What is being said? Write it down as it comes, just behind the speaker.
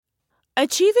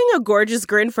Achieving a gorgeous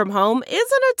grin from home isn't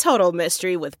a total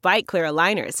mystery with Byte Clear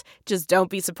aligners. Just don't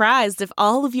be surprised if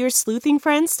all of your sleuthing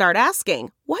friends start asking,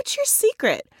 "What's your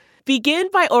secret?" Begin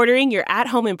by ordering your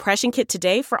at-home impression kit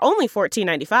today for only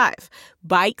 $14.95.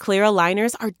 Byte Clear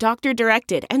aligners are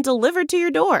doctor-directed and delivered to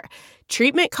your door.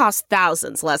 Treatment costs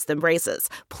thousands less than braces.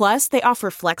 Plus, they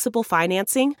offer flexible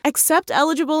financing, accept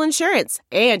eligible insurance,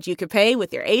 and you can pay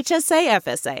with your HSA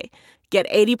FSA. Get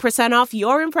 80% off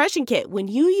your impression kit when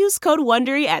you use code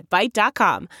WONDERY at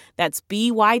Byte.com. That's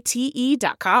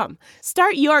BYTE.com.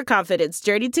 Start your confidence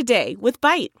journey today with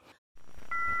Byte.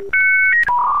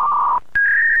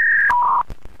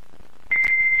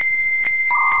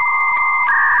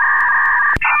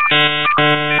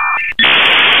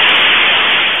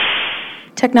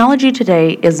 Technology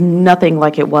today is nothing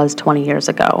like it was 20 years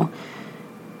ago.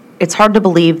 It's hard to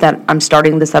believe that I'm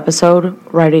starting this episode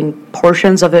writing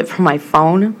portions of it from my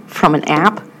phone from an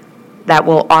app that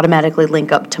will automatically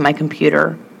link up to my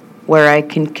computer where I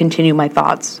can continue my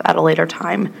thoughts at a later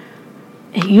time.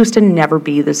 It used to never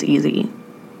be this easy.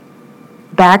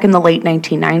 Back in the late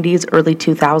 1990s, early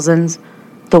 2000s,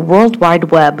 the World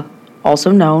Wide Web, also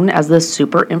known as the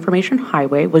Super Information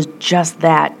Highway, was just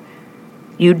that.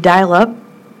 You'd dial up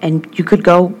and you could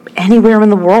go anywhere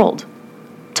in the world.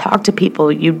 Talk to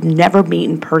people you'd never meet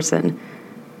in person,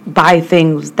 buy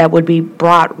things that would be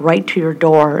brought right to your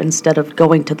door instead of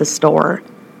going to the store,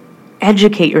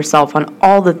 educate yourself on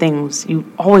all the things you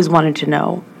always wanted to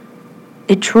know.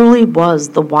 It truly was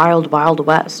the wild, wild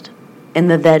west in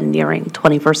the then nearing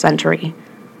 21st century.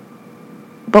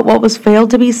 But what was failed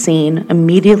to be seen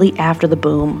immediately after the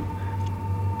boom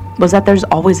was that there's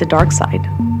always a dark side.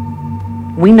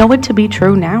 We know it to be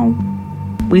true now.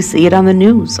 We see it on the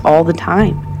news all the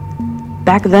time.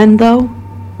 Back then, though,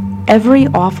 every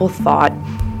awful thought,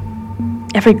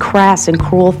 every crass and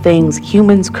cruel things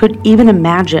humans could even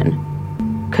imagine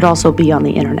could also be on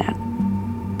the internet.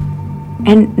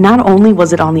 And not only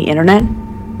was it on the internet,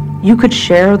 you could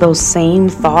share those same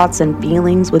thoughts and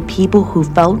feelings with people who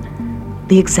felt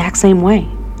the exact same way.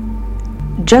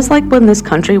 Just like when this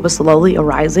country was slowly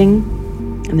arising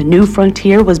and the new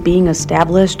frontier was being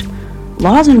established,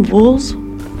 laws and rules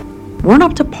weren't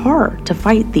up to par to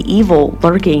fight the evil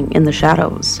lurking in the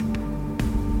shadows.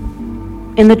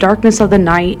 In the darkness of the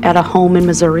night at a home in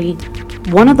Missouri,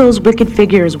 one of those wicked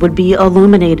figures would be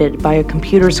illuminated by a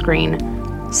computer screen,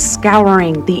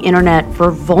 scouring the internet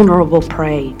for vulnerable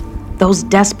prey, those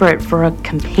desperate for a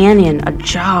companion, a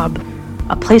job,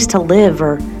 a place to live,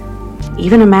 or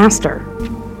even a master.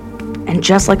 And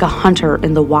just like a hunter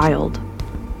in the wild,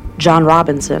 John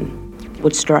Robinson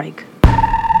would strike.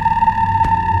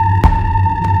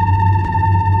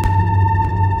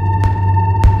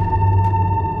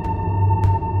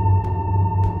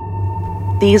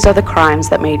 These are the crimes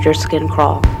that made your skin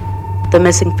crawl. The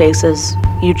missing faces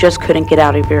you just couldn't get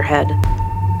out of your head.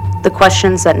 The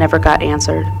questions that never got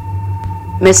answered.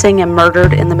 Missing and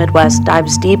Murdered in the Midwest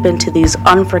dives deep into these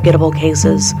unforgettable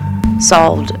cases,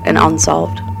 solved and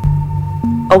unsolved.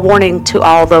 A warning to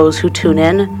all those who tune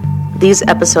in, these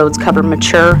episodes cover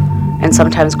mature and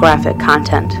sometimes graphic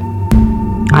content.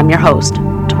 I'm your host,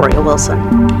 Toria Wilson.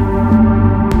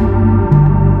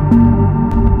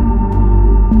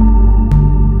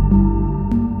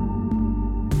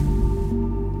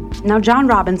 Now, John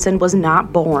Robinson was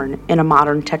not born in a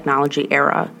modern technology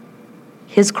era.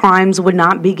 His crimes would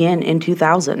not begin in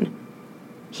 2000.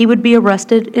 He would be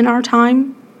arrested in our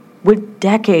time with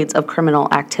decades of criminal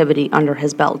activity under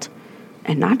his belt,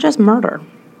 and not just murder.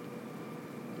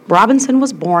 Robinson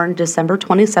was born December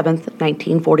 27,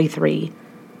 1943,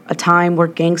 a time where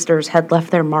gangsters had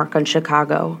left their mark on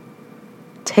Chicago.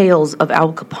 Tales of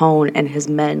Al Capone and his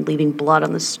men leaving blood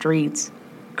on the streets,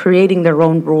 creating their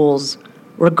own rules,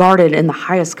 regarded in the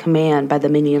highest command by the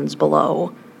minions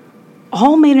below,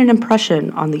 all made an impression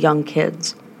on the young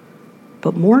kids,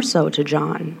 but more so to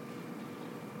John.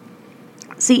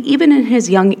 See, even in his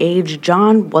young age,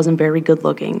 John wasn't very good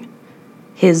looking.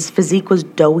 His physique was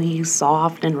doughy,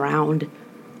 soft, and round.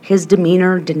 His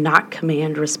demeanor did not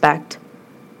command respect.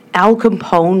 Al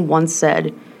Capone once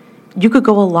said, "You could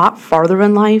go a lot farther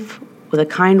in life with a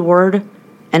kind word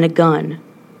and a gun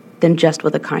than just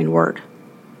with a kind word."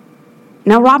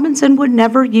 Now, Robinson would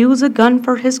never use a gun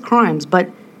for his crimes,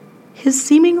 but his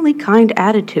seemingly kind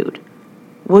attitude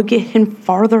would get him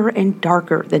farther and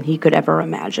darker than he could ever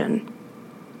imagine.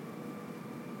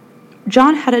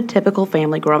 John had a typical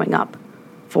family growing up.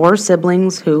 4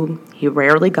 siblings who he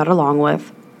rarely got along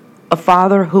with, a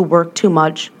father who worked too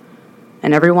much,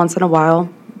 and every once in a while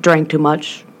drank too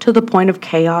much, to the point of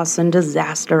chaos and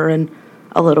disaster and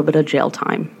a little bit of jail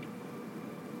time.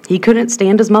 He couldn't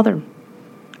stand his mother.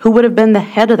 who would have been the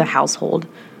head of the household,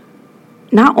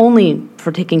 not only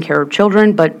for taking care of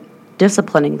children, but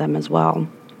disciplining them as well.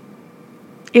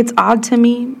 It's odd to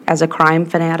me, as a crime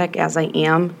fanatic as I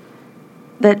am,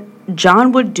 that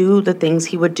John would do the things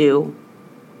he would do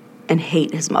and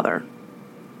hate his mother.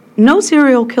 No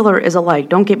serial killer is alike,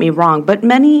 don't get me wrong, but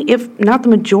many, if not the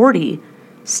majority,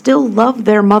 still love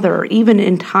their mother, even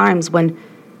in times when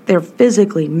they're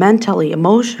physically, mentally,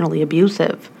 emotionally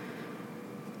abusive.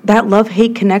 That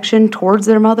love-hate connection towards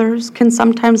their mothers can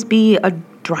sometimes be a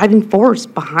driving force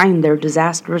behind their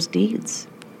disastrous deeds.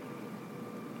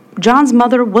 John's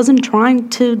mother wasn't trying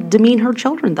to demean her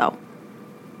children, though.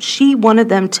 She wanted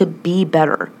them to be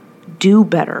better, do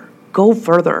better, go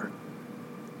further.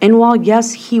 And while,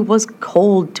 yes, he was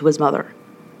cold to his mother,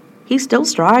 he still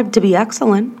strived to be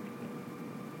excellent.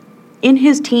 In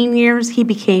his teen years, he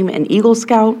became an Eagle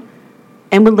Scout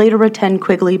and would later attend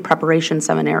Quigley Preparation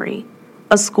Seminary,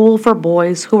 a school for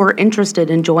boys who were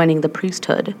interested in joining the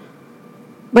priesthood.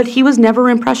 But he was never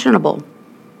impressionable.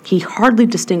 He hardly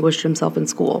distinguished himself in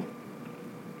school.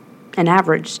 An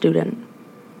average student.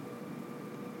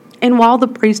 And while the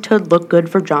priesthood looked good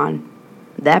for John,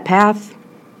 that path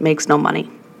makes no money.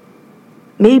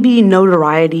 Maybe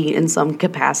notoriety in some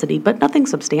capacity, but nothing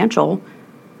substantial.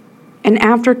 And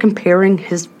after comparing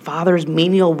his father's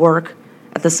menial work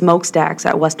at the smokestacks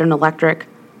at Western Electric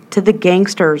to the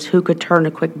gangsters who could turn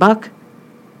a quick buck,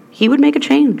 he would make a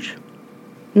change.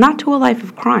 Not to a life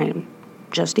of crime,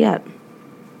 just yet.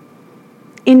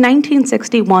 In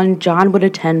 1961, John would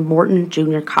attend Morton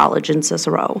Junior College in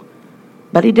Cicero,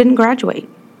 but he didn't graduate,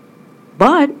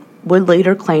 but would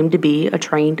later claim to be a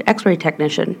trained X-ray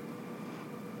technician.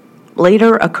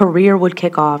 Later, a career would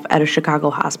kick off at a Chicago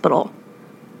hospital.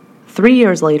 3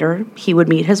 years later, he would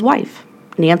meet his wife,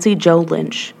 Nancy Jo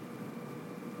Lynch.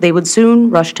 They would soon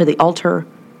rush to the altar,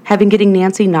 having getting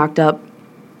Nancy knocked up,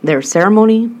 their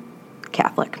ceremony,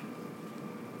 Catholic.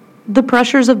 The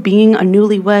pressures of being a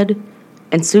newlywed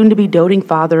and soon-to-be doting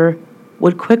father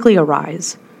would quickly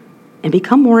arise and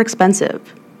become more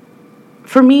expensive.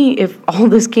 For me, if all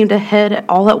this came to head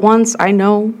all at once, I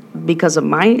know, because of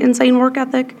my insane work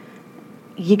ethic,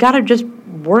 you gotta just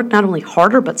work not only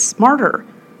harder but smarter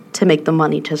to make the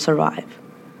money to survive.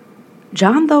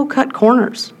 John, though, cut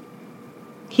corners.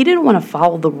 He didn't want to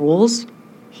follow the rules.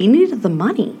 He needed the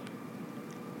money.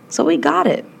 So he got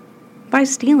it by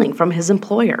stealing from his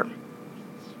employer.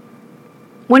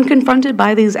 When confronted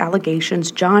by these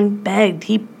allegations, John begged,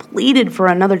 he pleaded for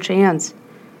another chance.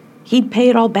 He'd pay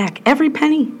it all back, every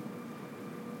penny.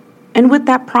 And with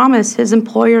that promise, his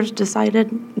employers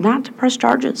decided not to press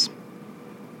charges.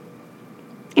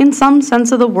 In some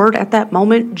sense of the word at that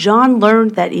moment, John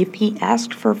learned that if he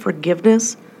asked for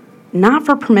forgiveness, not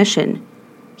for permission,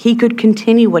 he could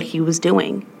continue what he was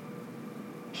doing.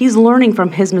 He's learning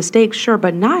from his mistakes, sure,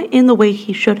 but not in the way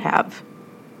he should have.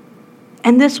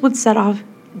 And this would set off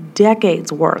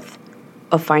decades worth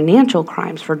of financial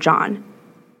crimes for John.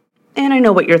 And I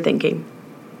know what you're thinking.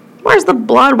 Where's the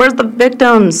blood? Where's the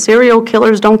victims? Serial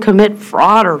killers don't commit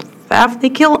fraud or theft. They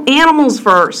kill animals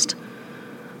first.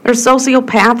 They're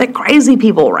sociopathic, crazy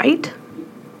people, right?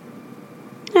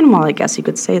 And while I guess you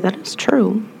could say that is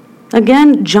true,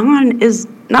 again, John is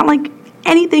not like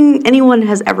anything anyone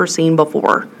has ever seen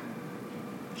before.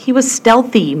 He was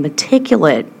stealthy,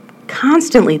 meticulous,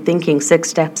 constantly thinking 6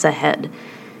 steps ahead.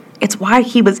 It's why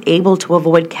he was able to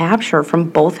avoid capture from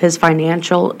both his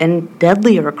financial and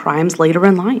deadlier crimes later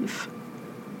in life.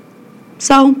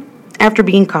 So, after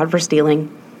being caught for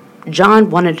stealing, John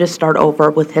wanted to start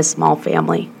over with his small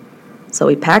family. So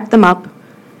he packed them up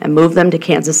and moved them to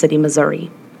Kansas City, Missouri.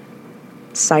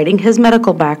 Citing his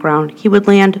medical background, he would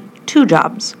land 2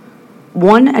 jobs,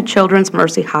 one at Children's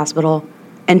Mercy Hospital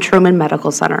and Truman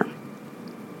Medical Center.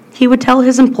 He would tell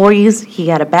his employees he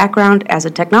had a background as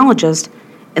a technologist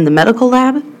in the medical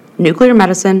lab, nuclear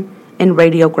medicine, and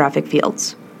radiographic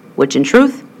fields, which in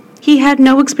truth, he had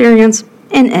no experience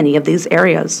in any of these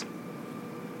areas.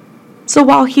 So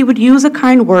while he would use a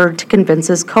kind word to convince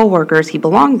his coworkers he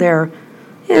belonged there,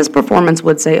 his performance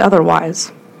would say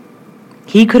otherwise.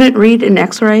 He couldn't read an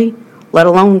X-ray, let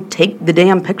alone take the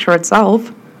damn picture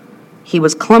itself. He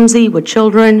was clumsy with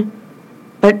children,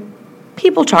 but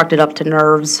people chalked it up to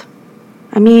nerves.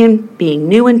 I mean, being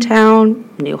new in town,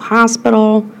 new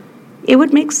hospital, it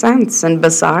would make sense. And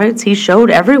besides, he showed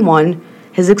everyone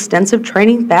his extensive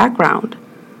training background.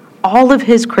 All of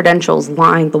his credentials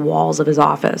lined the walls of his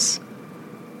office.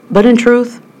 But in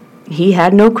truth, he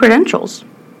had no credentials.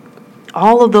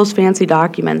 All of those fancy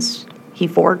documents he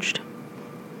forged.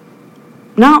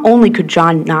 Not only could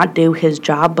John not do his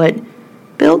job, but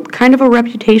build kind of a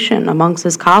reputation amongst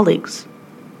his colleagues.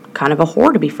 kind of a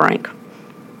whore, to be frank.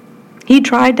 He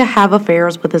tried to have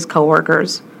affairs with his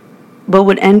coworkers, but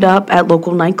would end up at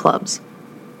local nightclubs.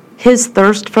 His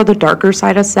thirst for the darker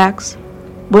side of sex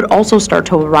would also start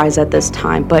to arise at this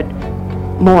time, but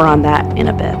more on that in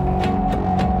a bit.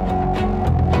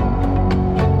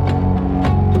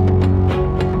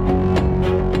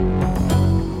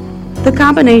 The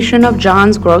combination of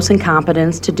John's gross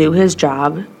incompetence to do his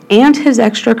job and his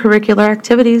extracurricular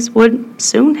activities would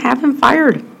soon have him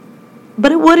fired.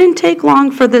 But it wouldn't take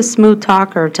long for this smooth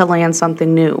talker to land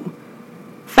something new.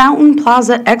 Fountain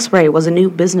Plaza X-Ray was a new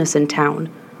business in town,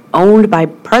 owned by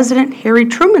President Harry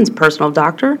Truman's personal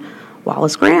doctor,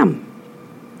 Wallace Graham.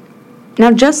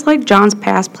 Now, just like John's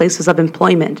past places of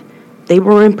employment, they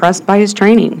were impressed by his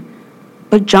training.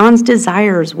 But John's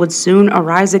desires would soon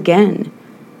arise again.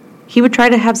 He would try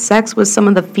to have sex with some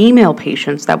of the female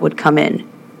patients that would come in.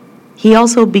 He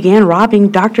also began robbing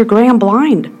Dr. Graham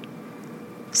blind,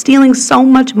 stealing so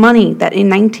much money that in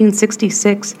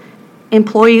 1966,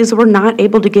 employees were not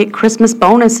able to get Christmas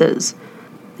bonuses.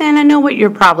 And I know what you're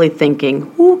probably thinking.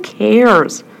 Who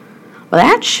cares? Well,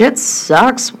 that shit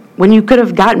sucks when you could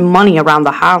have gotten money around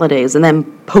the holidays and then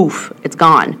poof, it's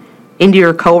gone into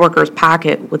your coworker's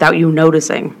pocket without you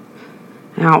noticing.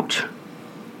 Ouch.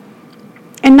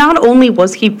 And not only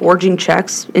was he forging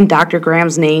checks in Dr.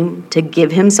 Graham's name to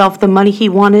give himself the money he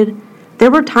wanted,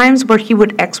 there were times where he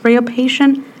would x-ray a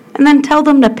patient and then tell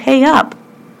them to pay up.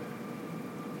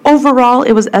 Overall,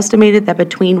 it was estimated that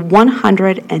between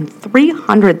 $100,000 and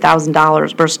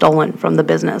 $300,000 were stolen from the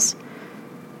business.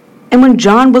 And when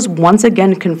John was once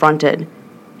again confronted,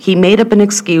 he made up an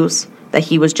excuse that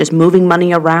he was just moving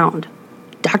money around.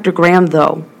 Dr. Graham,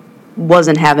 though,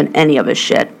 wasn't having any of his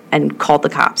shit and called the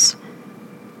cops.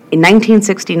 In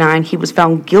 1969, he was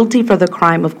found guilty for the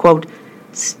crime of, quote,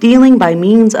 stealing by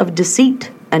means of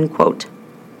deceit, end quote.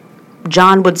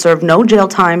 John would serve no jail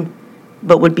time,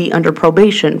 but would be under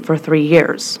probation for 3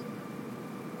 years.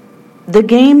 The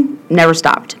game never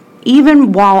stopped.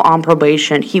 Even while on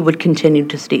probation, he would continue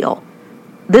to steal.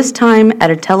 This time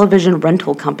at a television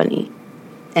rental company.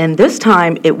 And this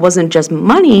time, it wasn't just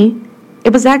money,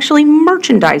 it was actually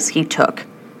merchandise he took.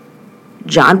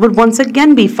 John would once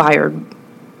again be fired,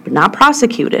 but not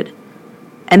prosecuted.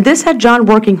 And this had John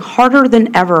working harder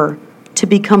than ever to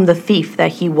become the thief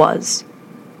that he was.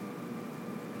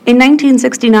 In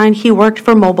 1969, he worked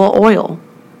for Mobil Oil,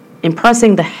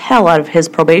 impressing the hell out of his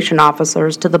probation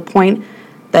officers to the point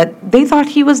that they thought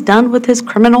he was done with his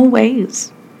criminal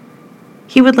ways.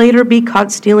 He would later be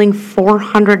caught stealing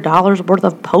 $400 worth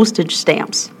of postage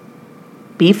stamps,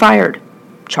 be fired,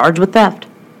 charged with theft.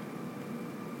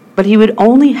 But he would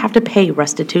only have to pay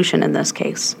restitution in this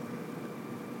case.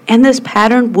 And this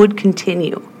pattern would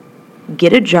continue.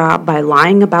 Get a job by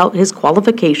lying about his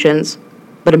qualifications,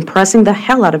 but impressing the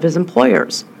hell out of his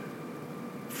employers.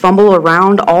 Fumble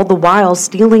around all the while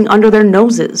stealing under their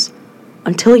noses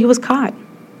until he was caught.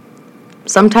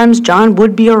 Sometimes John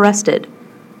would be arrested,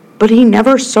 but he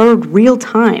never served real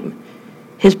time.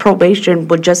 His probation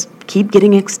would just keep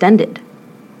getting extended.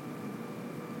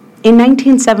 In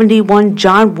 1971,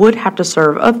 John would have to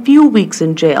serve a few weeks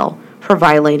in jail for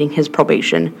violating his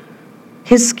probation.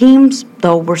 His schemes,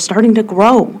 though, were starting to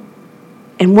grow.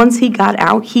 And once he got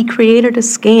out, he created a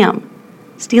scam,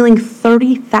 stealing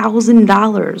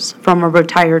 $30,000 from a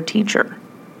retired teacher.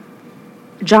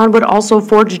 John would also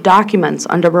forge documents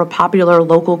under a popular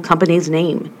local company's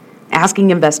name, asking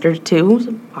investors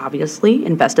to, obviously,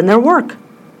 invest in their work.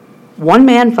 One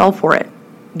man fell for it,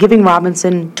 giving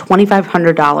Robinson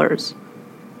 $2,500.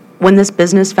 When this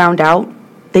business found out,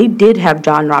 they did have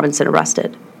John Robinson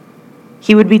arrested.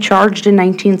 He would be charged in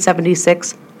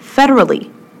 1976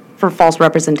 federally for false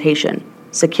representation,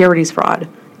 securities fraud,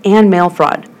 and mail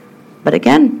fraud. But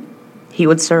again, he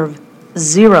would serve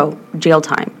 0 jail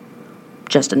time,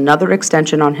 just another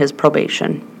extension on his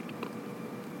probation.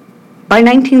 By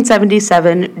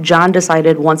 1977, John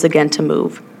decided once again to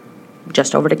move,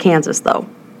 just over to Kansas though.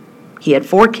 He had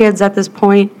 4 kids at this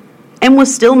point and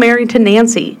was still married to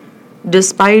Nancy,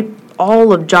 despite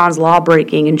all of John's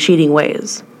law-breaking and cheating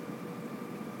ways.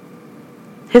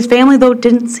 His family, though,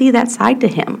 didn't see that side to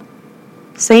him.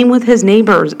 Same with his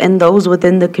neighbors and those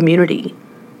within the community.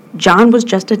 John was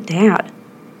just a dad,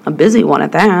 a busy one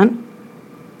at that.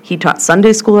 He taught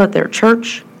Sunday school at their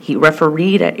church. He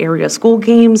refereed at area school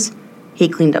games. He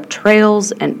cleaned up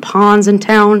trails and ponds in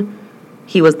town.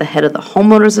 He was the head of the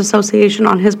homeowners association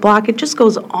on his block. It just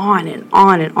goes on and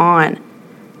on and on.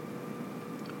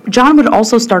 John would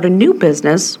also start a new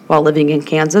business while living in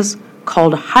Kansas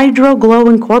called Hydroglow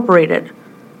Incorporated,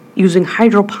 using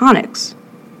hydroponics.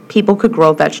 People could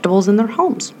grow vegetables in their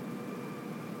homes.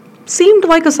 seemed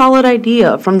like a solid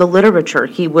idea from the literature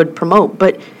he would promote,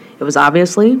 but it was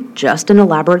obviously just an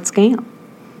elaborate scam.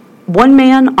 One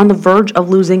man on the verge of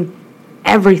losing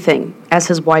everything as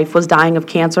his wife was dying of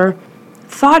cancer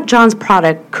thought John's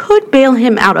product could bail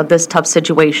him out of this tough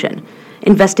situation,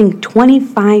 investing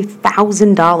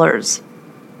 $25,000.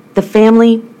 The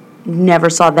family never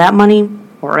saw that money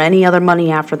or any other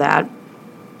money after that.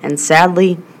 And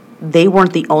sadly, they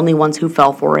weren't the only ones who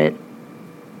fell for it.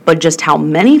 But just how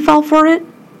many fell for it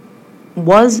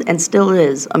was and still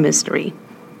is a mystery.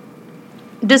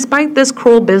 Despite this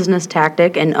cruel business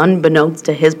tactic, and unbeknownst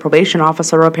to his probation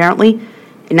officer apparently,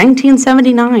 in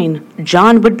 1979,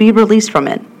 John would be released from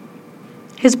it.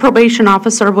 His probation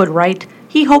officer would write,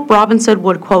 he hoped Robinson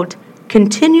would, quote,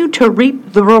 continue to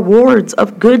reap the rewards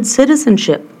of good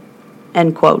citizenship,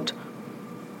 end quote.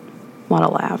 What a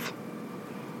laugh.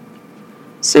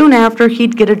 Soon after,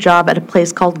 he'd get a job at a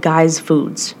place called Guy's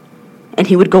Foods, and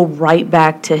he would go right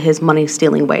back to his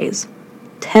money-stealing ways.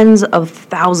 Tens of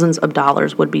thousands of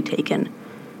dollars would be taken.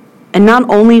 And not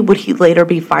only would he later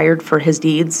be fired for his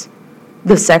deeds,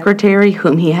 the secretary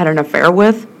whom he had an affair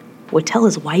with would tell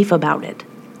his wife about it.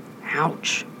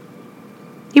 Ouch.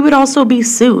 He would also be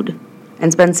sued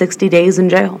and spend 60 days in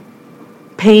jail,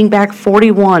 paying back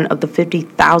 $41 of the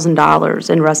 $50,000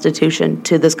 in restitution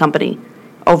to this company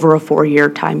over a 4-year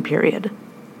time period.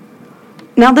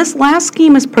 Now, this last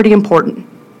scheme is pretty important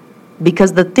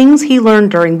because the things he learned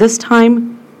during this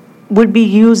time would be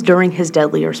used during his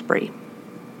deadlier spree.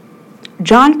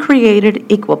 John created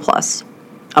Equiplus,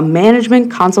 a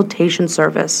management consultation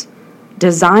service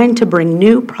designed to bring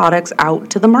new products out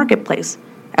to the marketplace,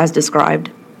 as described,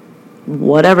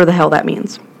 whatever the hell that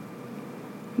means.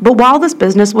 But while this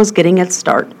business was getting its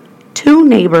start, 2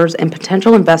 neighbors and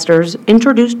potential investors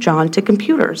introduced John to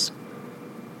computers.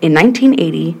 In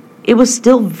 1980, it was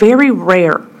still very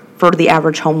rare for the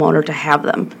average homeowner to have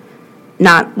them,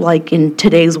 not like in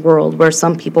today's world where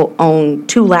some people own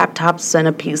 2 laptops and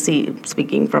a PC,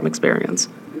 speaking from experience.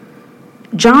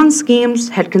 John's schemes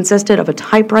had consisted of a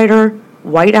typewriter,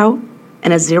 whiteout,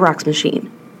 and a Xerox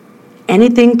machine.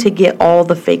 Anything to get all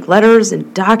the fake letters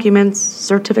and documents,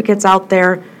 certificates out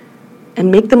there,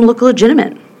 and make them look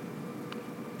legitimate.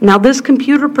 Now, this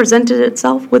computer presented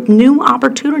itself with new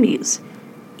opportunities,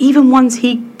 even ones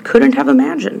he couldn't have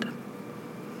imagined.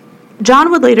 John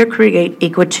would later create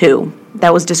Equi2,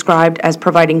 that was described as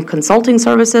providing consulting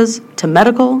services to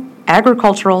medical,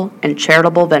 agricultural, and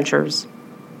charitable ventures.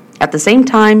 At the same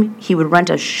time, he would rent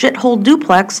a shithole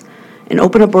duplex and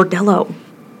open a bordello.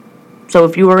 So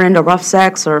if you were into rough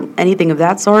sex or anything of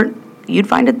that sort, you'd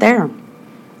find it there.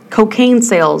 Cocaine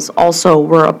sales also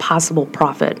were a possible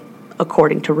profit,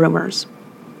 according to rumors.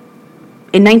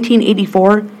 In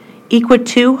 1984,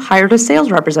 Equi2 hired a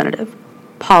sales representative,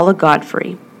 Paula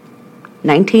Godfrey,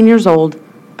 19 years old,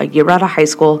 a year out of high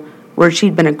school, where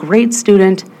she'd been a great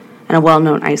student and a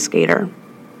well-known ice skater.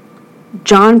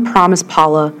 John promised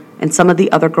Paula and some of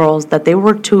the other girls that they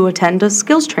were to attend a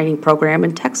skills training program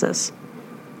in Texas.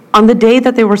 On the day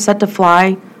that they were set to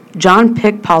fly, John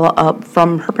picked Paula up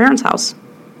from her parents' house.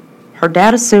 Her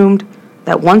dad assumed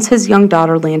that once his young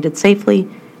daughter landed safely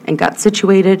and got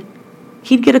situated,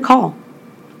 he'd get a call.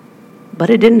 But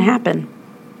it didn't happen.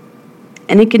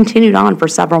 And it continued on for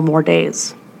several more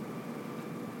days.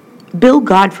 Bill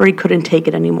Godfrey couldn't take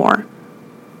it anymore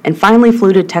and finally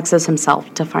flew to Texas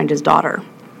himself to find his daughter.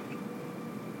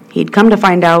 He'd come to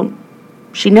find out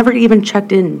she never even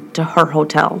checked in to her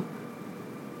hotel.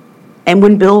 And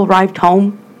when Bill arrived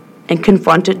home and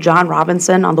confronted John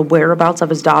Robinson on the whereabouts of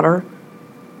his daughter,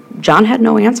 John had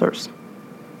no answers.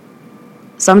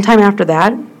 Sometime after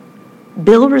that,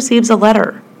 Bill receives a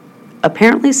letter,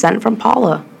 apparently sent from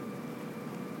Paula.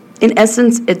 In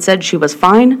essence, it said she was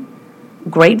fine,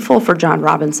 grateful for John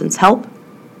Robinson's help,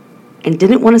 and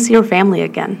didn't want to see her family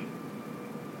again.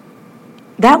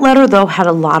 That letter, though, had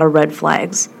a lot of red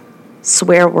flags,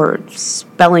 swear words,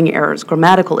 spelling errors,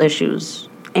 grammatical issues,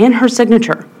 and her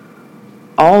signature,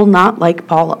 all not like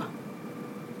Paula.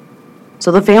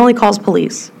 So the family calls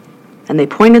police, and they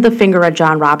pointed the finger at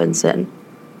John Robinson.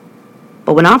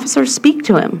 But when officers speak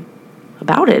to him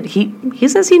about it, he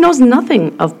says he knows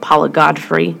nothing of Paula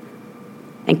Godfrey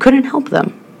and couldn't help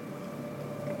them.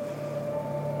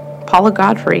 Paula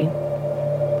Godfrey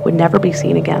would never be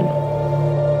seen again.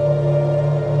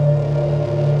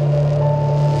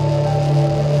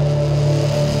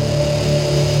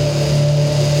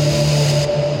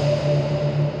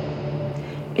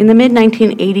 In the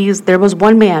mid-1980s, there was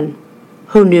one man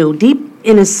who knew deep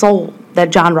in his soul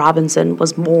that John Robinson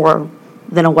was more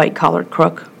than a white-collar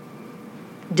crook.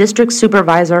 District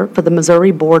Supervisor for the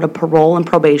Missouri Board of Parole and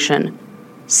Probation,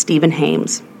 Stephen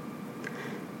Hames.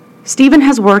 Stephen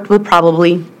has worked with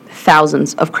probably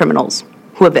thousands of criminals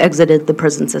who have exited the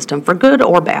prison system for good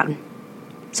or bad.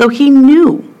 So he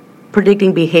knew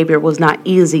predicting behavior was not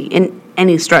easy in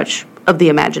any stretch of the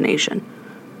imagination.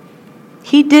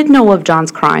 He did know of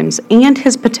John's crimes and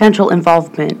his potential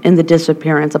involvement in the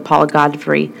disappearance of Paula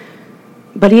Godfrey,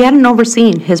 but he hadn't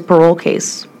overseen his parole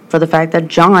case for the fact that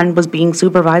John was being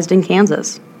supervised in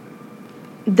Kansas.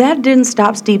 That didn't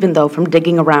stop Stephen, though, from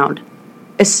digging around,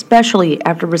 especially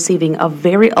after receiving a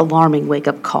very alarming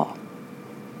wake-up call.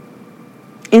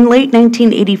 In late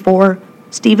 1984,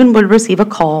 Stephen would receive a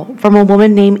call from a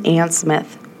woman named Ann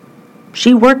Smith.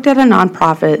 She worked at a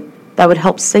nonprofit that would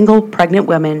help single pregnant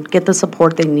women get the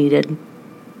support they needed.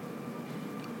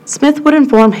 Smith would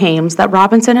inform Hames that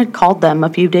Robinson had called them a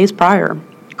few days prior,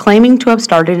 claiming to have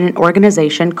started an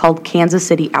organization called Kansas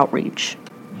City Outreach.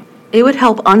 It would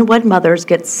help unwed mothers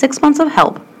get 6 months of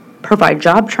help, provide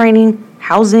job training,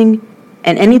 housing,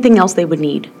 and anything else they would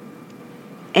need.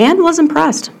 Ann was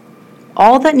impressed.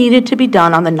 All that needed to be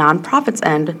done on the nonprofit's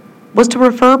end was to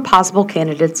refer possible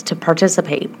candidates to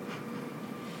participate.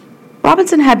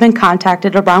 Robinson had been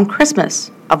contacted around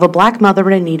Christmas of a black mother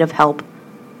in need of help,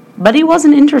 but he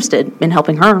wasn't interested in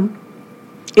helping her.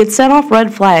 It set off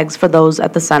red flags for those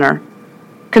at the center.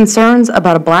 Concerns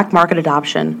about a black market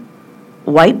adoption.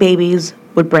 White babies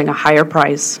would bring a higher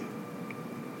price.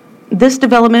 This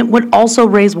development would also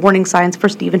raise warning signs for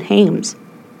Stephen Hames,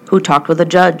 who talked with a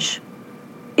judge.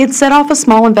 It set off a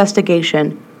small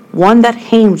investigation, one that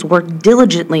Hames worked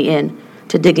diligently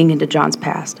into digging into John's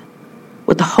past,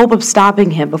 with the hope of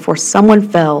stopping him before someone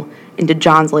fell into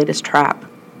John's latest trap.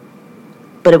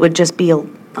 But it would just be a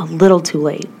little too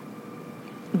late.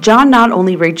 John not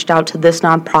only reached out to this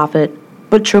nonprofit,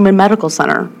 but Truman Medical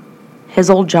Center, his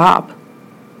old job.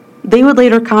 They would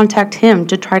later contact him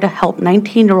to try to help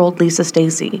 19-year-old Lisa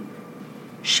Stacy.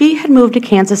 She had moved to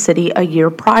Kansas City a year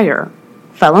prior,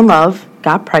 fell in love,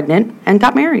 got pregnant, and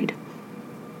got married.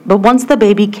 But once the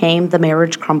baby came, the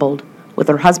marriage crumbled, with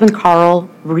her husband Carl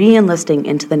re-enlisting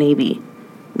into the Navy,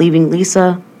 leaving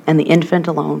Lisa and the infant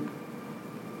alone.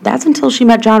 That's until she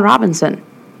met John Robinson,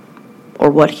 or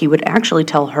what he would actually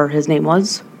tell her his name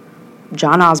was,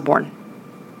 John Osborne.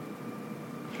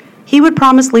 He would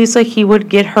promise Lisa he would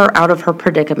get her out of her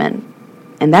predicament,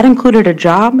 and that included a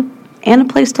job and a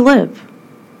place to live.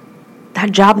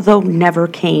 That job, though, never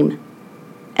came.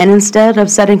 And instead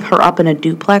of setting her up in a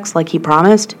duplex like he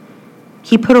promised,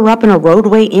 he put her up in a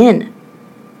roadway inn.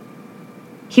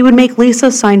 He would make Lisa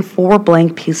sign 4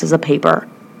 blank pieces of paper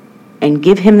and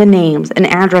give him the names and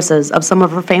addresses of some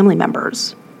of her family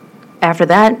members. After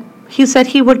that, he said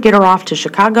he would get her off to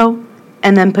Chicago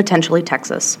and then potentially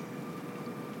Texas.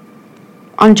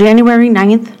 On January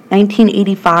 9th,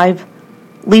 1985,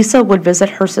 Lisa would visit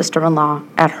her sister-in-law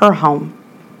at her home.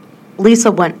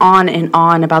 Lisa went on and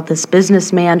on about this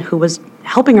businessman who was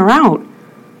helping her out.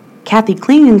 Kathy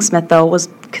Klingsmith, though, was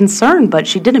concerned, but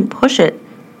she didn't push it,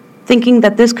 thinking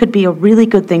that this could be a really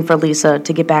good thing for Lisa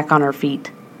to get back on her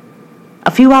feet.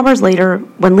 A few hours later,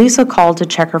 when Lisa called to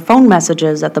check her phone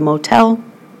messages at the motel,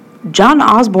 John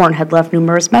Osborne had left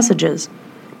numerous messages,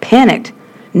 panicked,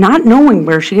 not knowing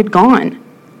where she had gone.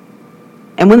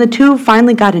 And when the two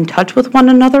finally got in touch with one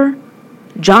another,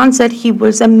 John said he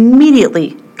was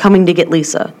immediately coming to get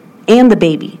Lisa and the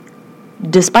baby,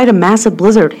 despite a massive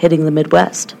blizzard hitting the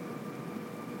Midwest.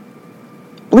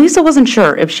 Lisa wasn't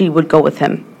sure if she would go with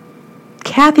him.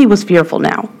 Kathy was fearful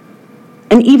now,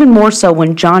 and even more so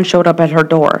when John showed up at her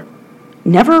door,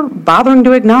 never bothering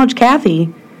to acknowledge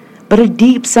Kathy, but a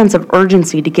deep sense of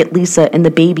urgency to get Lisa and the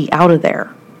baby out of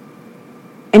there.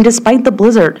 And despite the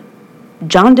blizzard,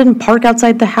 John didn't park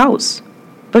outside the house,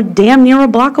 but damn near a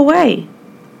block away.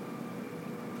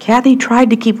 Kathy tried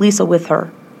to keep Lisa with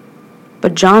her,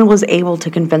 but John was able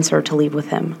to convince her to leave with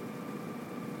him.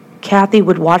 Kathy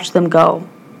would watch them go,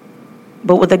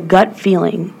 but with a gut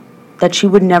feeling that she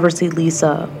would never see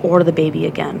Lisa or the baby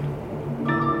again.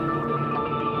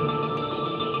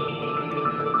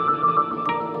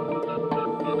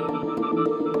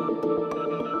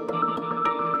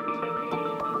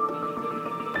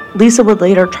 Lisa would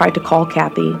later try to call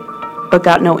Kathy, but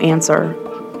got no answer.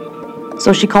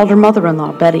 So she called her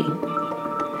mother-in-law, Betty.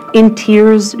 In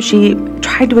tears, she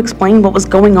tried to explain what was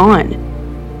going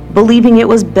on, believing it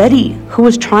was Betty who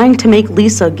was trying to make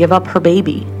Lisa give up her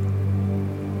baby.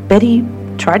 Betty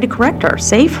tried to correct her,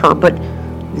 save her, but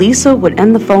Lisa would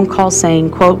end the phone call saying,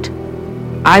 quote,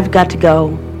 "I've got to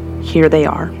go. Here they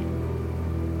are."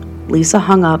 Lisa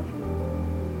hung up.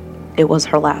 It was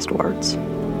her last words.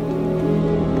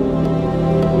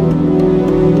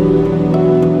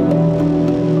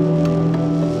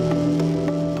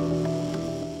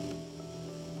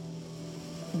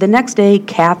 The next day,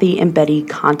 Kathy and Betty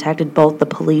contacted both the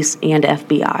police and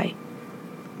FBI.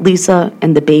 Lisa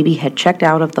and the baby had checked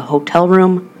out of the hotel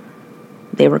room.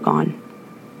 They were gone.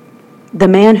 The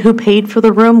man who paid for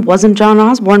the room wasn't John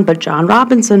Osborne, but John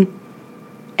Robinson.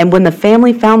 And when the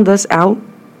family found this out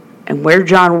and where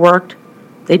John worked,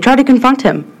 they tried to confront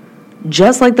him,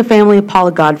 just like the family of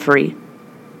Paula Godfrey.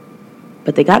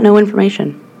 But they got no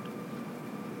information.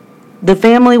 The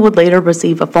family would later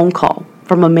receive a phone call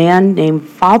from a man named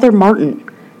Father Martin,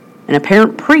 an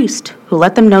apparent priest who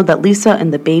let them know that Lisa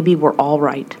and the baby were all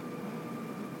right.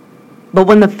 But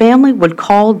when the family would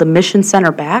call the mission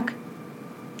center back,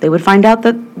 they would find out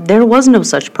that there was no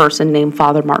such person named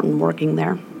Father Martin working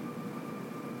there.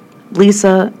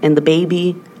 Lisa and the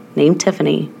baby, named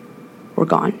Tiffany, were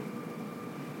gone.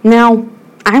 Now,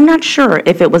 I'm not sure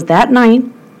if it was that night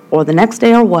or the next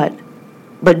day or what,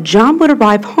 but John would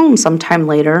arrive home sometime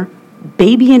later,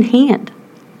 baby in hand.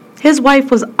 His wife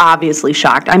was obviously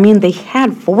shocked. I mean, they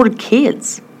had 4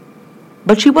 kids.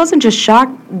 But she wasn't just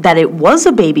shocked that it was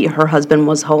a baby her husband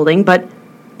was holding, but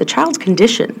the child's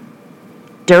condition.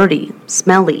 Dirty,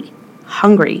 smelly,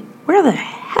 hungry. Where the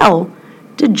hell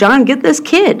did John get this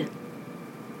kid?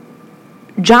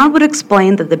 John would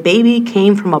explain that the baby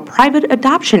came from a private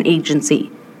adoption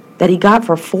agency that he got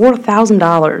for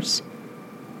 $4,000.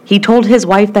 He told his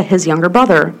wife that his younger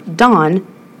brother, Don,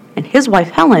 and his wife,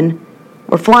 Helen,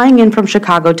 were flying in from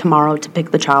Chicago tomorrow to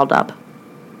pick the child up.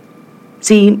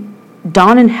 See,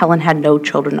 Don and Helen had no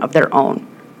children of their own.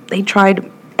 They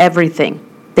tried everything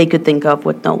they could think of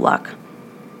with no luck.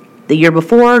 The year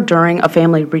before, during a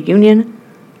family reunion,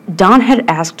 Don had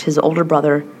asked his older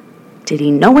brother, did he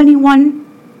know anyone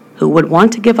who would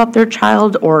want to give up their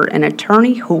child or an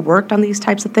attorney who worked on these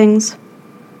types of things?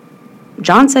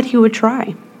 John said he would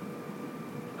try.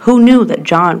 Who knew that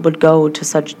John would go to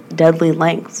such deadly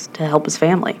lengths to help his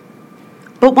family?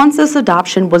 But once this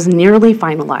adoption was nearly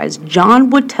finalized, John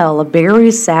would tell a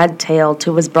very sad tale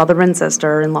to his brother and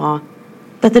sister-in-law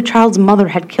that the child's mother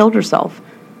had killed herself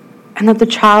and that the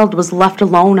child was left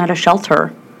alone at a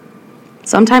shelter.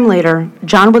 Sometime later,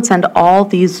 John would send all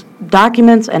these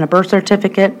documents and a birth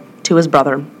certificate to his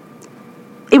brother.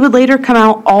 It would later come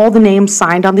out all the names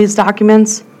signed on these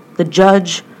documents, the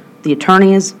judge, the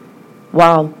attorneys,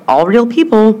 while all real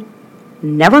people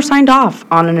never signed off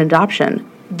on an adoption.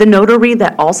 The notary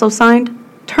that also signed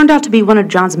turned out to be one of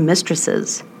John's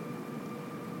mistresses.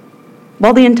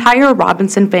 While the entire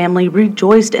Robinson family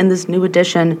rejoiced in this new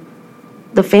addition,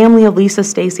 the family of Lisa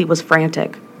Stacy was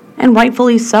frantic, and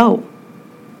rightfully so.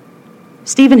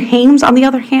 Stephen Hames, on the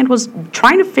other hand, was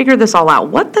trying to figure this all out.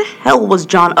 What the hell was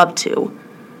John up to?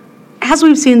 As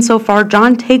we've seen so far,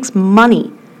 John takes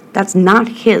money that's not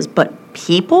his, but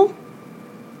people?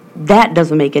 That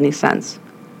doesn't make any sense.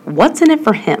 What's in it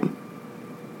for him?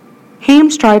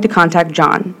 Hames tried to contact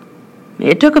John.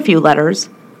 It took a few letters,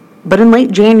 but in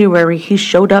late January, he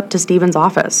showed up to Stephen's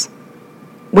office.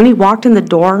 When he walked in the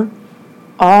door,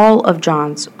 all of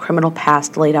John's criminal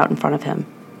past laid out in front of him.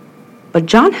 But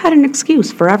John had an excuse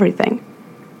for everything.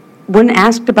 When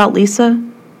asked about Lisa,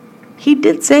 he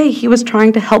did say he was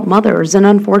trying to help mothers in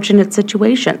unfortunate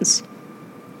situations.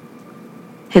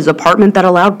 His apartment that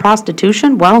allowed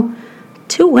prostitution, well,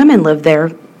 2 women lived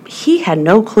there. He had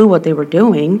no clue what they were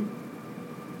doing.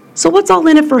 So what's all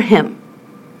in it for him?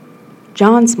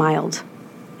 John smiled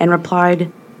and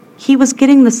replied he was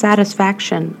getting the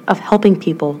satisfaction of helping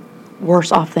people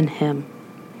worse off than him.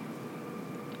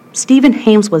 Stephen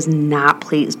Hames was not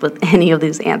pleased with any of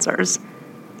these answers,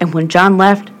 and when John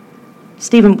left,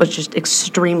 Stephen was just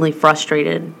extremely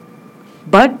frustrated.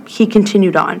 But he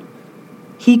continued on.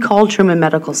 He called Truman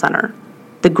Medical Center,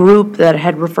 the group that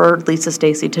had referred Lisa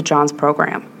Stacy to John's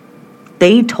program.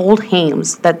 They told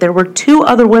Hames that there were 2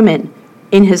 other women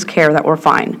in his care that were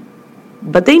fine,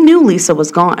 but they knew Lisa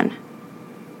was gone.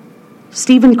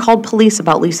 Stephen called police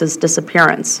about Lisa's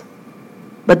disappearance,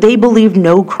 but they believed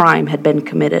no crime had been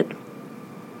committed.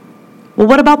 Well,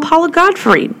 what about Paula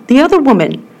Godfrey, the other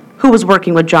woman who was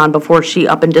working with John before she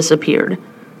up and disappeared?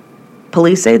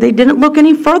 Police say they didn't look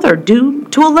any further due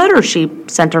to a letter she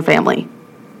sent her family.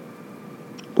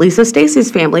 Lisa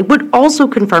Stacy's family would also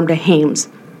confirm to Hames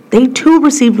they too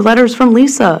received letters from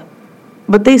Lisa,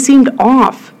 but they seemed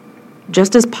off,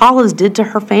 just as Paula's did to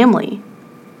her family.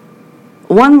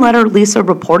 One letter Lisa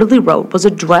reportedly wrote was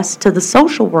addressed to the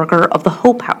social worker of the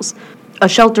Hope House, a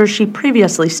shelter she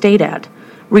previously stayed at,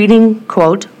 reading,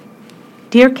 quote,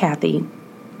 "Dear Kathy,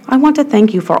 I want to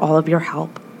thank you for all of your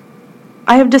help.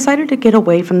 I have decided to get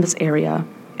away from this area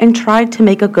and tried to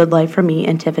make a good life for me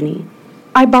and Tiffany.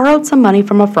 I borrowed some money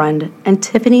from a friend, and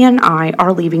Tiffany and I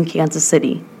are leaving Kansas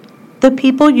City. The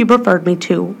people you referred me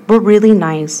to were really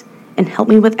nice and helped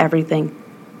me with everything,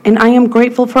 and I am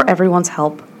grateful for everyone's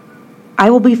help. I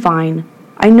will be fine.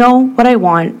 I know what I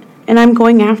want, and I'm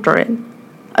going after it.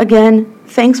 Again,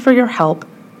 thanks for your help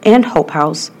and Hope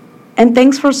House, and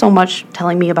thanks for so much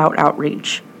telling me about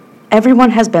outreach.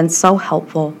 Everyone has been so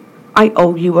helpful. I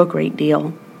owe you a great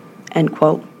deal." End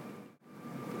quote.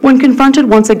 When confronted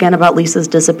once again about Lisa's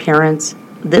disappearance,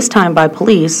 this time by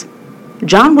police,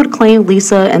 John would claim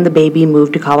Lisa and the baby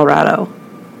moved to Colorado.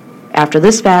 After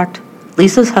this fact,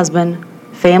 Lisa's husband,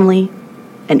 family,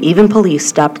 and even police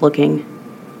stopped looking.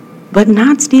 But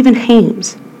not Stephen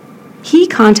Hames. He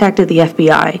contacted the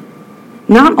FBI,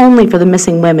 not only for the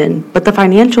missing women, but the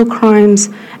financial crimes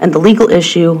and the legal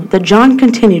issue that John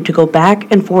continued to go back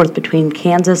and forth between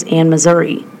Kansas and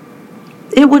Missouri.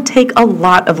 It would take a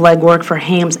lot of legwork for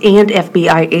Hames and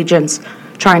FBI agents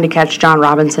trying to catch John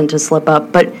Robinson to slip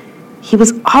up, but he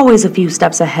was always a few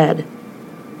steps ahead.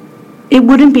 It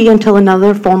wouldn't be until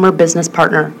another former business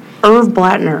partner, Irv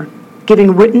Blattner,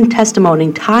 giving written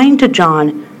testimony tying to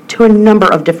John to a number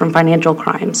of different financial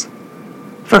crimes.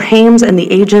 For Hames and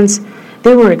the agents,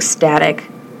 they were ecstatic.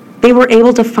 They were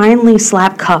able to finally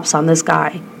slap cuffs on this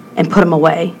guy and put him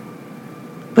away.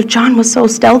 But John was so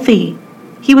stealthy.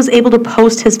 He was able to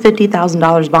post his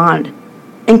 $50,000 bond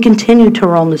and continued to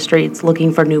roam the streets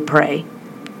looking for new prey.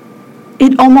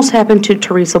 It almost happened to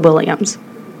Teresa Williams,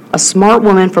 a smart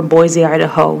woman from Boise,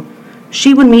 Idaho.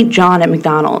 She would meet John at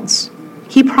McDonald's.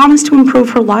 He promised to improve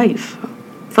her life.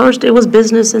 First it was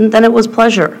business and then it was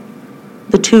pleasure.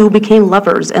 The two became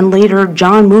lovers, and later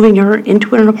John moving her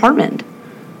into an apartment.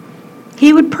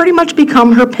 He would pretty much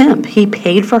become her pimp. He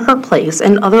paid for her place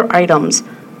and other items,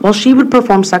 while she would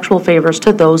perform sexual favors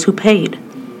to those who paid.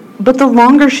 But the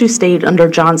longer she stayed under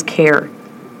John's care,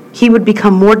 he would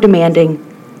become more demanding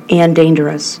and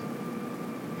dangerous.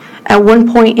 At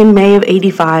one point in May of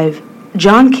 '85,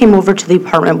 John came over to the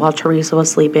apartment while Teresa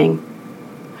was sleeping.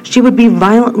 She would be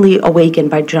violently awakened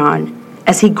by John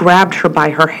as he grabbed her by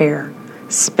her hair,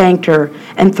 spanked her,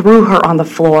 and threw her on the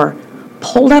floor,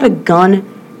 pulled out a gun,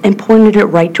 and pointed it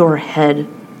right to her head.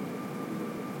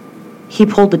 He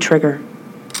pulled the trigger.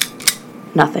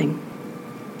 Nothing.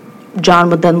 John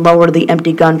would then lower the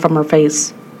empty gun from her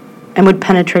face and would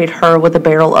penetrate her with the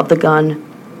barrel of the gun.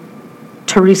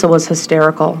 Teresa was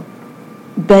hysterical,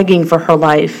 begging for her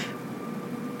life.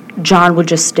 John would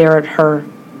just stare at her,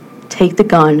 take the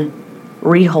gun,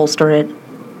 reholster it,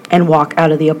 and walk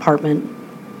out of the apartment.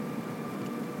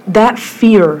 That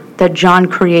fear that John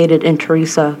created in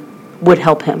Teresa would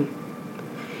help him.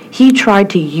 He tried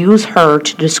to use her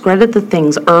to discredit the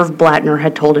things Irv Blattner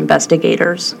had told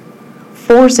investigators,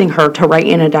 forcing her to write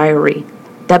in a diary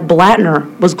that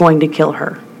Blattner was going to kill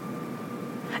her.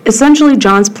 Essentially,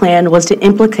 John's plan was to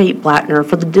implicate Blattner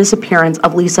for the disappearance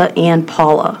of Lisa and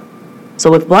Paula.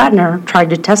 So if Blattner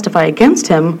tried to testify against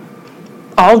him,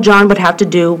 all John would have to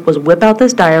do was whip out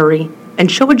this diary and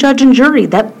show a judge and jury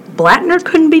that Blattner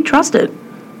couldn't be trusted.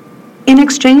 In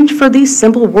exchange for these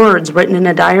simple words written in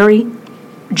a diary,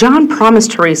 John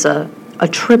promised Teresa a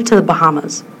trip to the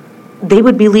Bahamas. They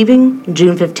would be leaving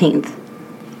June 15th.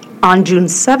 On June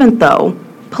 7th, though,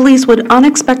 police would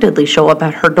unexpectedly show up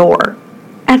at her door.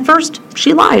 At first,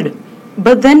 she lied,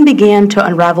 but then began to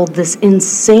unravel this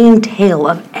insane tale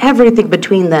of everything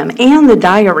between them and the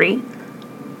diary.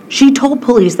 She told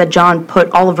police that John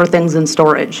put all of her things in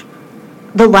storage.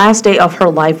 The last day of her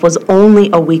life was only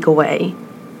a week away.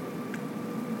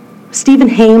 Stephen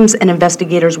Hames and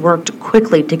investigators worked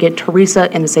quickly to get Teresa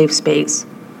in a safe space.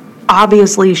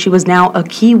 Obviously, she was now a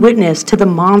key witness to the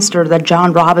monster that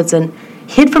John Robinson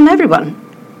hid from everyone.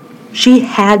 She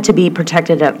had to be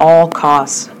protected at all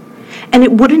costs. And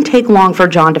it wouldn't take long for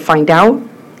John to find out,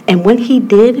 and when he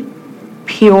did,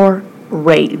 pure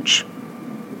rage.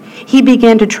 He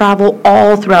began to travel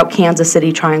all throughout Kansas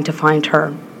City trying to find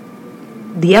her.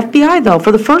 The FBI, though,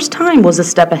 for the first time was a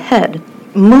step ahead,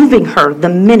 moving her the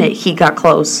minute he got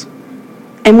close.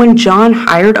 And when John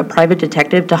hired a private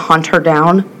detective to hunt her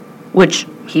down, which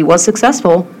he was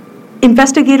successful,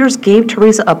 investigators gave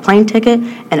Teresa a plane ticket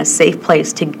and a safe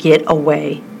place to get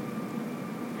away.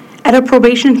 At a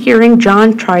probation hearing,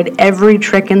 John tried every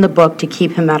trick in the book to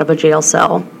keep him out of a jail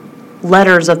cell.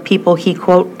 Letters of people he,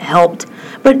 quote, helped,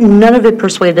 but none of it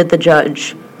persuaded the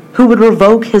judge, who would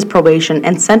revoke his probation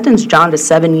and sentence John to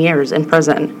 7 years in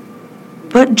prison.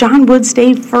 But John would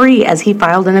stay free as he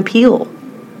filed an appeal.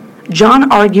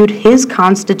 John argued his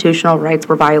constitutional rights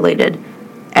were violated,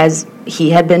 as he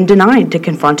had been denied to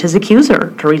confront his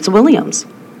accuser, Teresa Williams,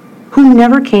 who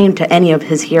never came to any of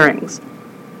his hearings.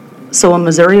 So a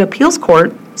Missouri appeals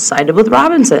court sided with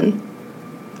Robinson.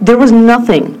 There was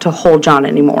nothing to hold John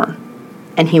anymore.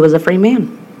 and he was a free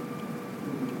man.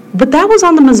 But that was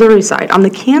on the Missouri side. On the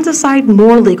Kansas side,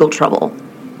 more legal trouble.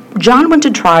 John went to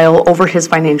trial over his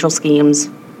financial schemes.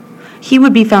 He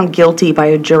would be found guilty by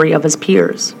a jury of his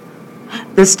peers.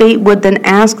 The state would then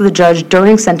ask the judge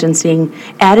during sentencing,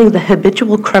 adding the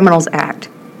Habitual Criminals Act,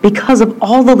 because of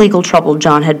all the legal trouble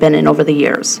John had been in over the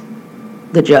years.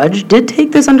 The judge did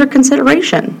take this under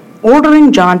consideration,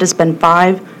 ordering John to spend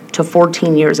 5 to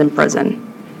 14 years in prison.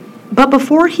 But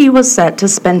before he was set to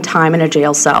spend time in a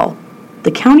jail cell,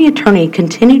 the county attorney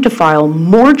continued to file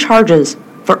more charges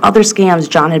for other scams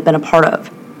John had been a part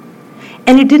of.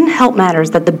 And it didn't help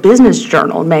matters that the Business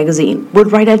Journal magazine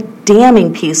would write a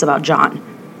damning piece about John,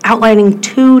 outlining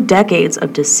 2 decades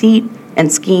of deceit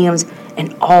and schemes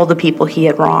and all the people he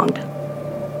had wronged.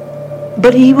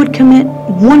 But he would commit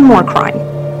one more crime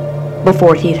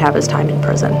before he'd have his time in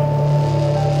prison.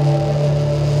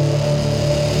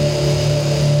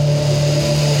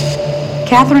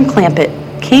 Catherine Clampett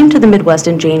came to the Midwest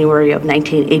in January of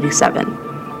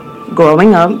 1987.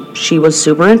 Growing up, she was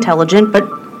super intelligent, but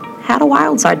had a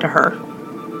wild side to her.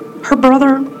 Her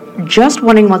brother, just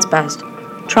wanting what's best,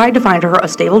 tried to find her a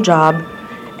stable job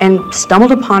and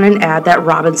stumbled upon an ad that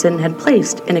Robinson had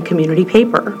placed in a community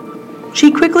paper.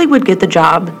 She quickly would get the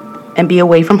job and be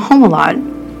away from home a lot,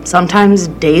 sometimes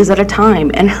days at a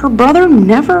time, and her brother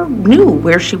never knew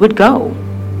where she would go.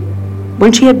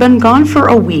 When she had been gone for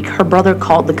a week, her brother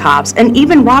called the cops, and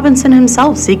even Robinson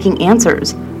himself seeking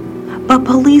answers. But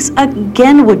police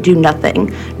again would do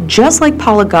nothing, just like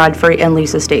Paula Godfrey and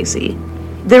Lisa Stacy.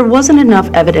 There wasn't enough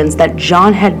evidence that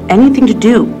John had anything to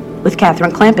do with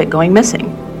Catherine Clampett going missing.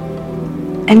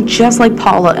 And just like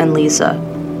Paula and Lisa,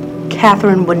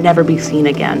 Catherine would never be seen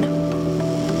again.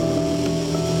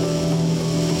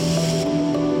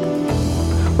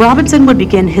 Robinson would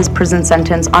begin his prison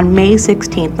sentence on May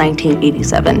 16,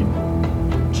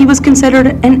 1987. He was considered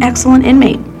an excellent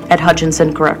inmate at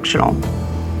Hutchinson Correctional.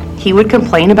 He would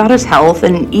complain about his health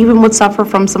and even would suffer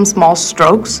from some small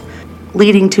strokes,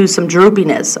 leading to some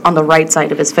droopiness on the right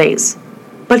side of his face.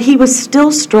 But he was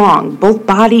still strong, both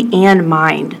body and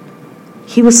mind.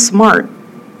 He was smart,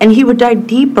 and he would dive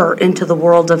deeper into the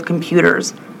world of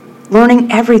computers,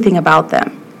 learning everything about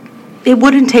them. It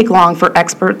wouldn't take long for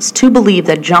experts to believe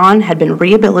that John had been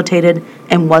rehabilitated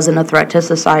and wasn't a threat to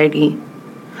society.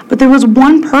 But there was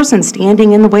one person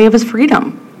standing in the way of his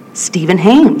freedom: Stephen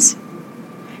Hames.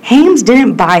 Hames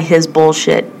didn't buy his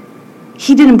bullshit.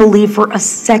 He didn't believe for a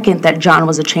second that John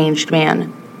was a changed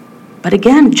man. But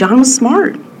again, John was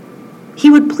smart.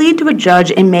 He would plead to a judge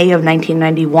in May of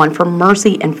 1991 for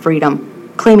mercy and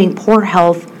freedom, claiming poor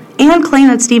health and claim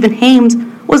that Stephen Hames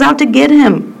was out to get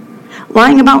him,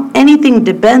 lying about anything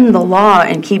to bend the law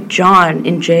and keep John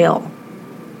in jail.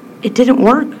 It didn't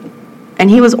work, and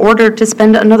he was ordered to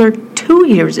spend another 2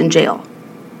 years in jail.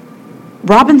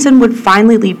 Robinson would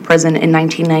finally leave prison in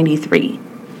 1993,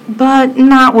 but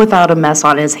not without a mess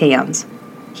on his hands.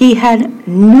 He had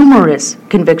numerous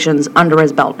convictions under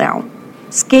his belt now,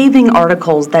 scathing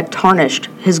articles that tarnished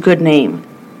his good name.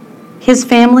 His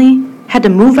family had to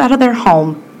move out of their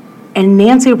home, and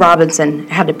Nancy Robinson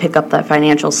had to pick up that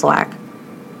financial slack.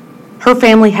 Her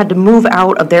family had to move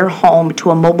out of their home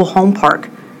to a mobile home park,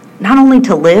 not only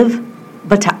to live,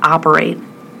 but to operate.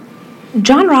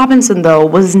 John Robinson, though,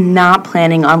 was not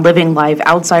planning on living life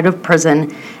outside of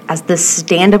prison as the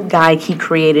stand-up guy he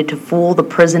created to fool the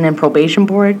prison and probation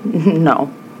board.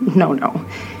 No.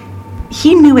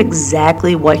 He knew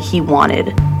exactly what he wanted,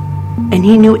 and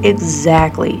he knew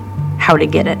exactly how to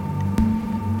get it.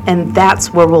 And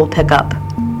that's where we'll pick up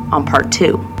on part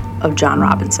 2 of John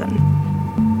Robinson.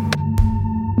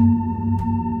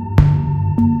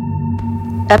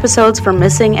 Episodes for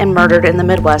Missing and Murdered in the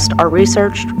Midwest are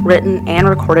researched, written, and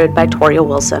recorded by Toria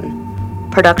Wilson.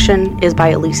 Production is by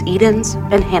Elise Edens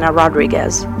and Hannah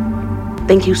Rodriguez.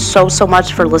 Thank you so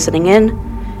much for listening in,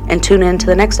 and tune in to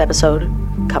the next episode,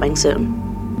 coming soon.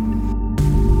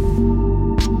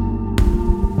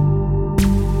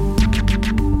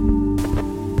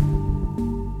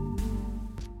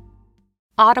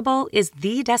 Audible is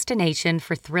the destination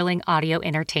for thrilling audio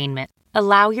entertainment.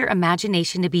 Allow your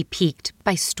imagination to be piqued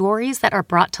by stories that are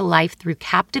brought to life through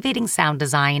captivating sound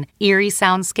design, eerie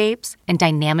soundscapes, and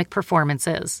dynamic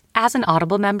performances. As an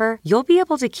Audible member, you'll be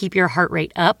able to keep your heart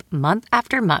rate up month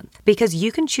after month because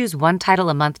you can choose one title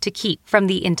a month to keep from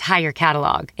the entire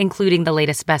catalog, including the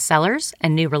latest bestsellers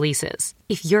and new releases.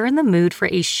 If you're in the mood for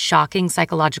a shocking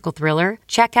psychological thriller,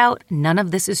 check out None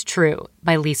of This Is True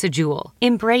by Lisa Jewell.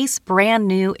 Embrace brand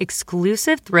new,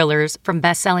 exclusive thrillers from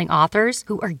best-selling authors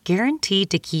who are guaranteed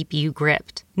to keep you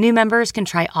gripped. New members can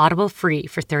try Audible free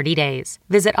for 30 days.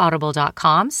 Visit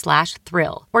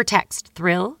audible.com/thrill or text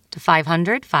thrill to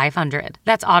 500-500.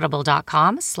 That's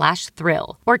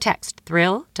audible.com/thrill or text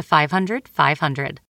thrill to 500-500.